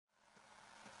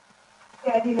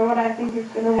Yeah, do you know what I think is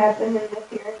going to happen in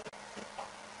this year's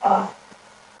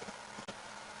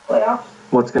playoffs?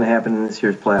 What's going to happen in this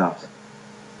year's playoffs?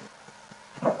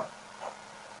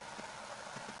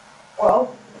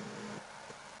 Well,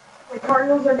 the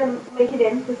Cardinals are going to make it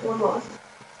in with one loss.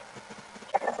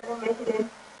 Giants are going to make it in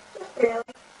just barely.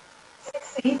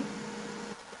 6th seed.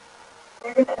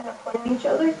 They're going to end up playing each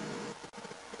other.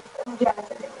 And the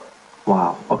Giants are going to win.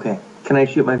 Wow. Okay. Can I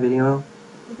shoot my video now?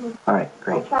 Mm-hmm. All right.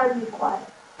 Great. I'll try to be quiet.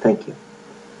 Thank you.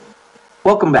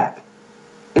 Welcome back.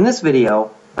 In this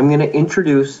video, I'm going to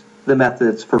introduce the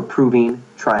methods for proving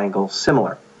triangles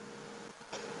similar.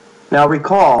 Now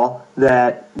recall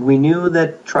that we knew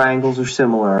that triangles are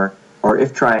similar, or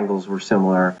if triangles were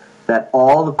similar, that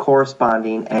all the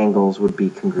corresponding angles would be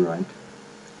congruent,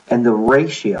 and the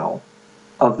ratio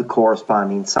of the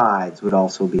corresponding sides would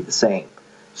also be the same.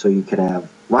 So you could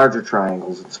have larger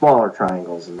triangles and smaller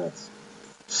triangles, and that's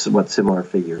what similar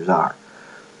figures are.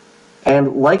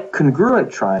 And like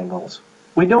congruent triangles,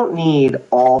 we don't need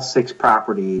all 6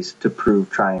 properties to prove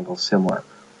triangles similar.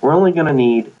 We're only going to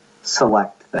need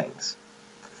select things.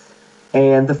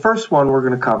 And the first one we're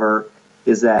going to cover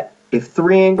is that if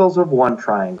 3 angles of one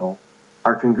triangle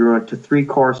are congruent to 3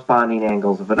 corresponding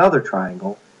angles of another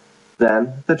triangle,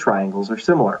 then the triangles are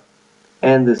similar.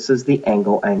 And this is the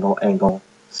angle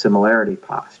similarity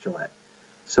postulate.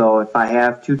 So if I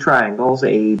have 2 triangles,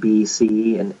 A, B,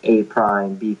 C, and A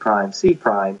prime, B prime, C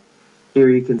prime, here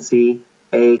you can see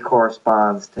A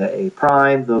corresponds to A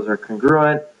prime, those are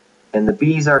congruent, and the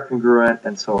B's are congruent,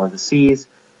 and so are the C's,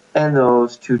 and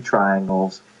those 2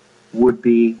 triangles would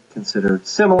be considered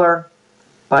similar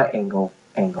by angle.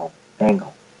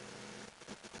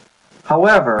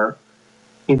 However,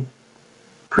 in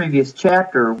previous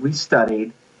chapter, we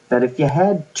studied that if you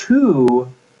had 2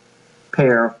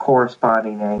 pair of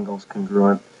corresponding angles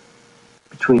congruent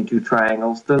between 2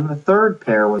 triangles, then the third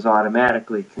pair was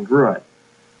automatically congruent.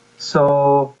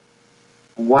 So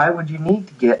why would you need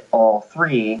to get all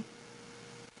 3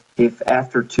 if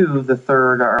after 2 the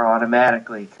third are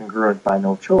automatically congruent by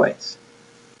no choice?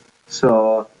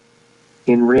 So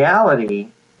in reality,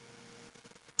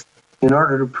 in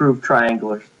order to prove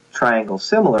triangles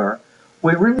similar,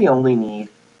 we really only need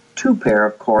 2 pair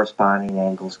of corresponding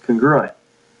angles congruent,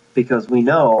 because we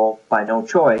know by no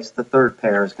choice the third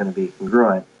pair is going to be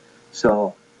congruent.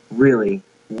 So really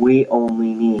we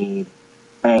only need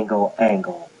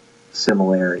angle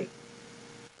similarity.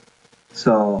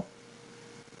 So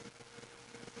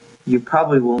you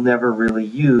probably will never really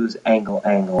use angle,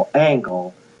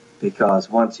 because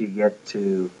once you get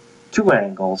to 2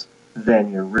 angles,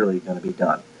 then you're really going to be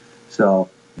done. So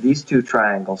these 2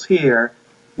 triangles here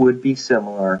would be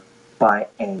similar by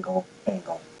angle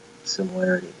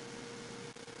similarity.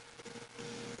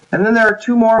 And then there are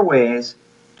 2 more ways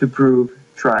to prove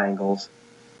triangles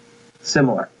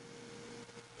similar.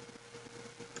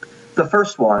 The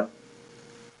first one,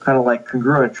 kind of like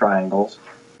congruent triangles,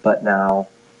 but now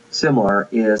similar,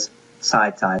 is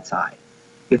side.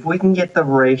 If we can get the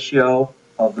ratio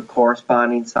of the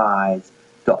corresponding sides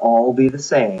to all be the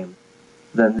same,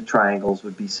 then the triangles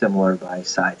would be similar by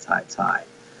side.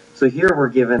 So here we're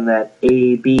given that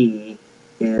AB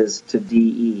is to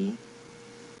DE,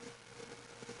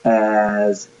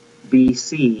 as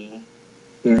BC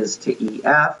is to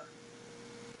EF,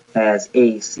 as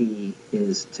AC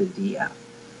is to DF.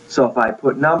 So if I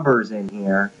put numbers in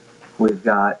here, we've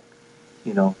got,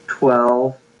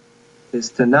 12 is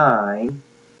to 9,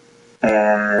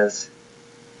 as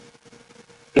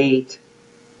 8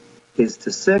 is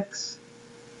to 6,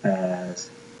 as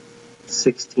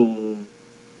 16,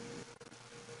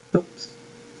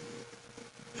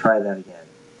 try that again.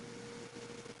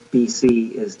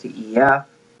 BC is to EF,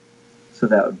 so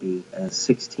that would be as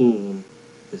 16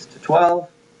 is to 12,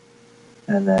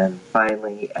 and then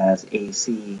finally as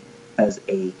AC as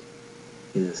 8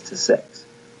 is to 6.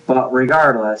 But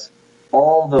regardless,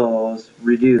 all those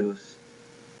reduce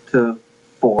to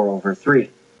 4/3.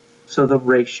 So the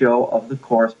ratio of the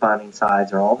corresponding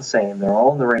sides are all the same. They're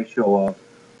all in the ratio of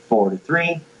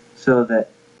 4:3, so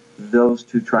that those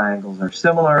 2 triangles are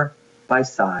similar by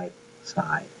side.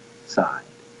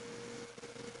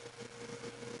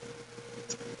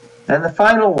 And the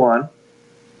final one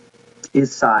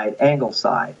is side. I'm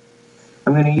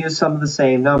going to use some of the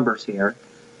same numbers here,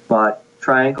 but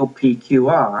triangle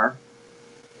PQR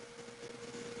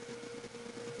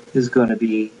is going to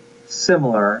be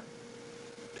similar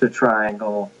to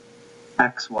triangle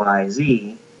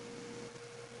XYZ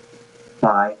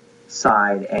by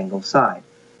side.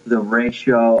 The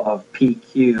ratio of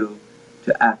PQ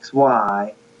to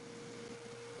XY,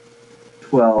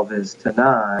 12 is to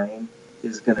 9,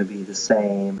 is going to be the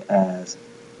same as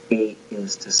 8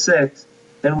 is to 6,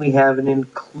 then we have an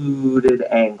included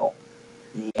angle.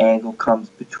 The angle comes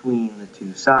between the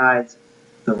two sides.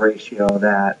 The ratio of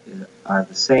that are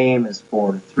the same as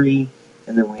 4 to 3,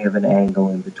 and then we have an angle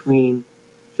in between,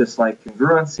 just like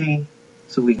congruency,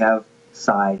 so we have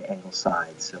side angle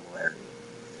side similarity.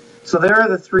 So there are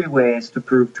the 3 ways to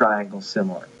prove triangles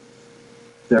similar.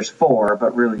 There's 4,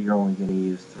 but really you're only going to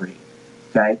use 3.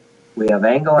 Okay? We have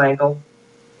angle angle,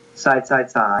 side side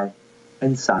side,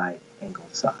 and side angle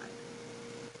side.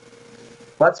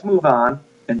 Let's move on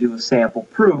and do a sample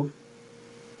proof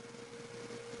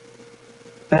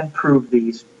and prove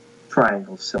these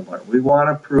triangles similar. We want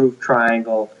to prove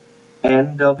triangle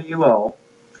NWO,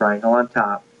 triangle on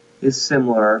top, is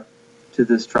similar to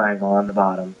this triangle on the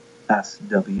bottom,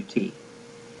 SWT.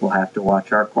 We'll have to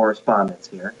watch our correspondence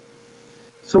here.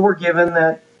 So we're given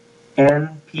that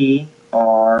NPRV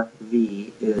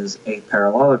is a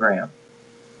parallelogram.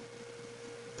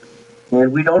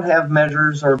 And we don't have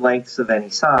measures or lengths of any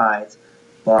sides,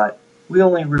 but we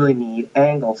only really need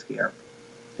angles here.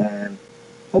 And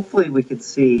hopefully we can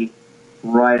see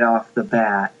right off the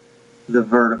bat the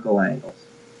vertical angles.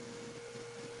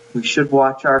 We should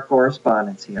watch our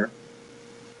correspondence here.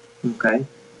 Okay,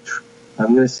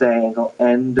 I'm going to say angle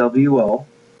NWO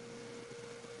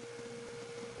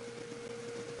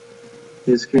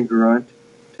is congruent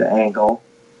to angle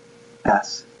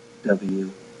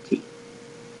SWT.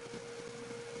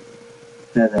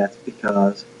 And that's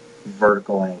because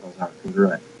vertical angles are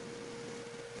congruent.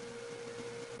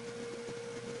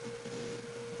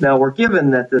 Now we're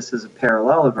given that this is a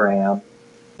parallelogram,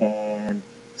 and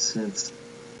since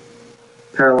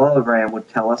parallelogram would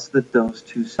tell us that those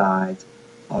two sides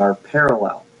are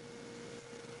parallel.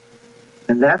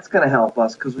 And that's going to help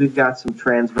us because we've got some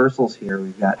transversals here.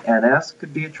 We've got NS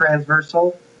could be a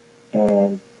transversal,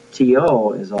 and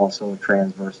TO is also a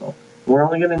transversal. We're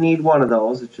only going to need one of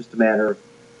those. It's just a matter of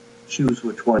choose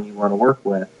which one you want to work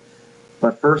with.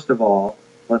 But first of all,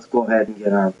 let's go ahead and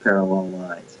get our parallel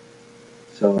lines.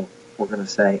 So we're going to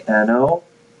say NO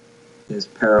is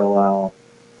parallel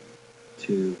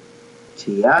to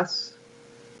TS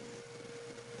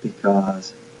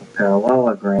because a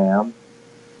parallelogram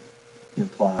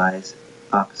implies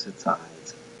opposite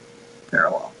sides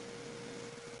parallel.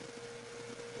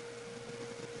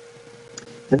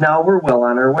 And now we're well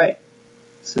on our way.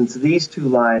 Since these two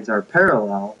lines are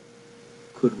parallel,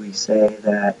 could we say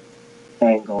that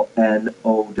angle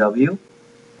NOW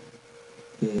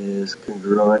is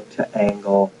congruent to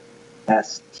angle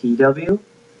STW?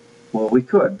 Well, we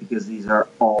could, because these are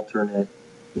alternate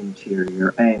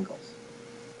interior angles.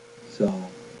 So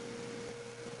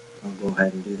I'll go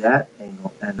ahead and do that.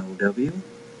 Angle NOW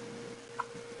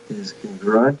is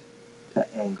congruent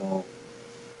to angle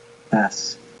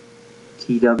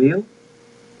STW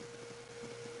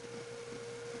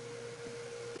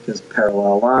because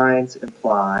parallel lines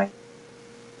imply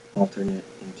alternate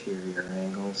interior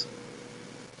angles.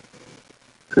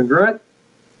 Congruent.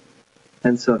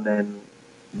 And so then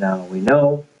now we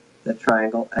know that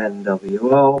triangle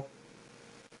NWO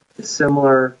is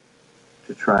similar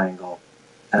to triangle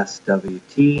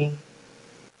SWT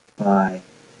by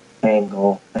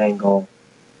angle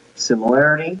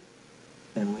similarity,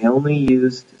 and we only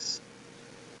used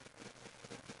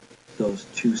those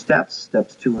 2 steps,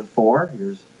 steps 2 and 4.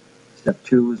 Here's step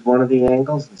 2 is one of the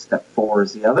angles and step 4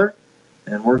 is the other,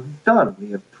 and we're done.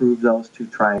 We have proved those 2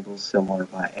 triangles similar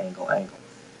by angle.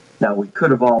 Now we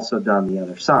could have also done the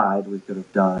other side. We could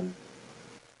have done,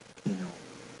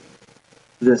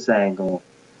 this angle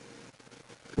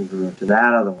congruent to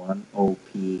that other one,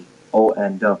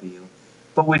 ONW,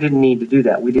 but we didn't need to do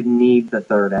that. We didn't need the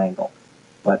third angle.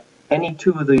 But any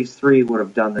 2 of these 3 would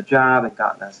have done the job and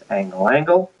gotten us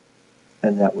angle,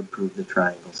 and that would prove the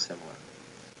triangle similar.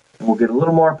 And we'll get a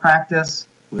little more practice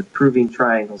with proving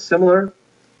triangles similar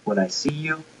when I see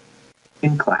you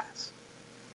in class.